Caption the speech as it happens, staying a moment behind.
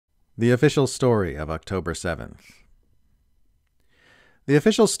The official story of October 7th. The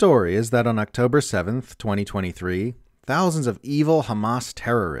official story is that on October 7th, 2023, thousands of evil Hamas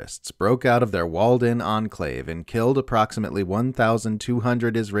terrorists broke out of their walled-in enclave and killed approximately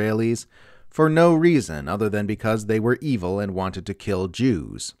 1,200 Israelis for no reason other than because they were evil and wanted to kill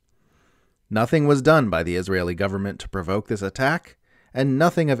Jews. Nothing was done by the Israeli government to provoke this attack, and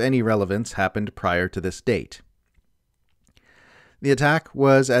nothing of any relevance happened prior to this date. The attack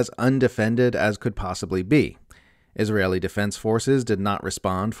was as undefended as could possibly be. Israeli Defense Forces did not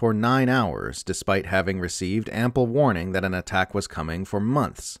respond for 9 hours, despite having received ample warning that an attack was coming for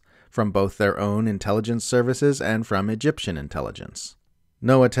months, from both their own intelligence services and from Egyptian intelligence.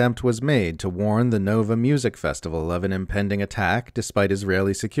 No attempt was made to warn the Nova Music Festival of an impending attack, despite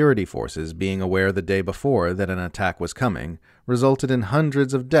Israeli security forces being aware the day before that an attack was coming, resulted in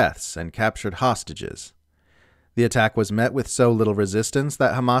hundreds of deaths and captured hostages. The attack was met with so little resistance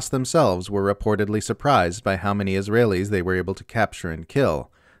that Hamas themselves were reportedly surprised by how many Israelis they were able to capture and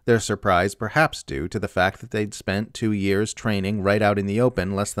kill, their surprise perhaps due to the fact that they'd spent 2 years training right out in the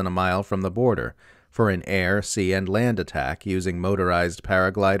open less than a mile from the border for an air, sea, and land attack using motorized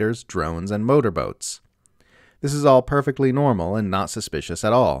paragliders, drones, and motorboats. This is all perfectly normal and not suspicious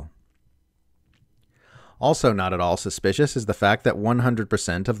at all. Also not at all suspicious is the fact that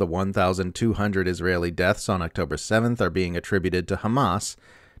 100% of the 1,200 Israeli deaths on October 7th are being attributed to Hamas,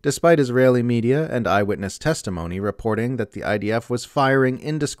 despite Israeli media and eyewitness testimony reporting that the IDF was firing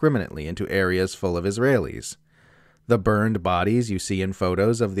indiscriminately into areas full of Israelis. The burned bodies you see in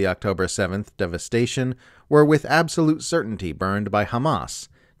photos of the October 7th devastation were with absolute certainty burned by Hamas,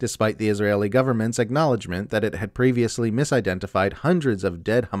 despite the Israeli government's acknowledgement that it had previously misidentified hundreds of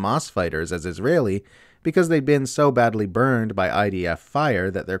dead Hamas fighters as Israeli because they'd been so badly burned by IDF fire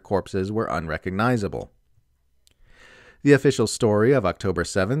that their corpses were unrecognizable. The official story of October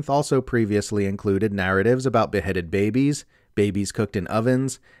 7th also previously included narratives about beheaded babies, babies cooked in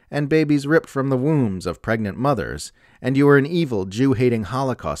ovens, and babies ripped from the wombs of pregnant mothers, and you were an evil, Jew-hating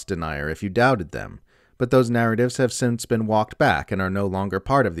Holocaust denier if you doubted them. But those narratives have since been walked back and are no longer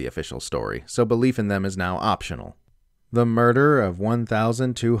part of the official story, so belief in them is now optional. The murder of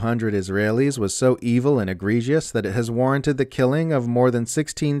 1,200 Israelis was so evil and egregious that it has warranted the killing of more than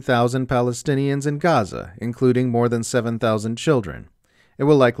 16,000 Palestinians in Gaza, including more than 7,000 children. It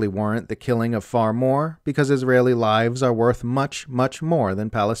will likely warrant the killing of far more, because Israeli lives are worth much, much more than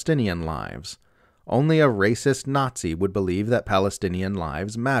Palestinian lives. Only a racist Nazi would believe that Palestinian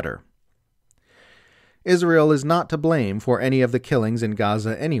lives matter. Israel is not to blame for any of the killings in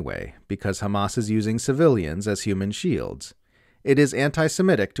Gaza anyway, because Hamas is using civilians as human shields. It is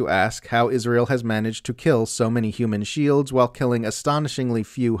anti-Semitic to ask how Israel has managed to kill so many human shields while killing astonishingly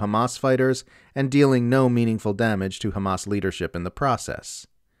few Hamas fighters and dealing no meaningful damage to Hamas leadership in the process.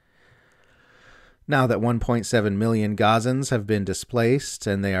 Now that 1.7 million Gazans have been displaced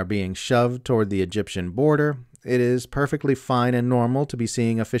and they are being shoved toward the Egyptian border, it is perfectly fine and normal to be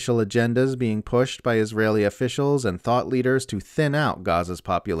seeing official agendas being pushed by Israeli officials and thought leaders to thin out Gaza's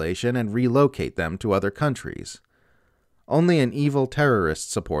population and relocate them to other countries. Only an evil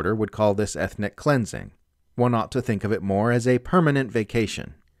terrorist supporter would call this ethnic cleansing. One ought to think of it more as a permanent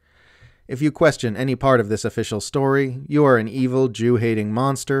vacation. If you question any part of this official story, you are an evil, Jew-hating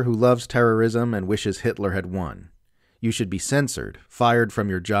monster who loves terrorism and wishes Hitler had won. You should be censored, fired from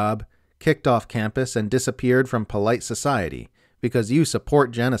your job, kicked off campus, and disappeared from polite society because you support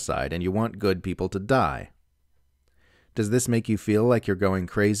genocide and you want good people to die. Does this make you feel like you're going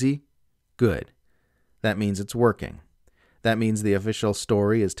crazy? Good. That means it's working. That means the official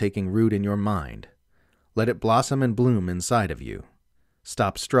story is taking root in your mind. Let it blossom and bloom inside of you.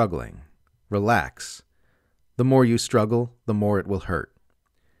 Stop struggling. Relax. The more you struggle, the more it will hurt.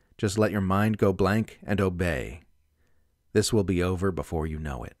 Just let your mind go blank and obey. This will be over before you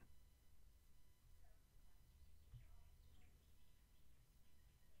know it.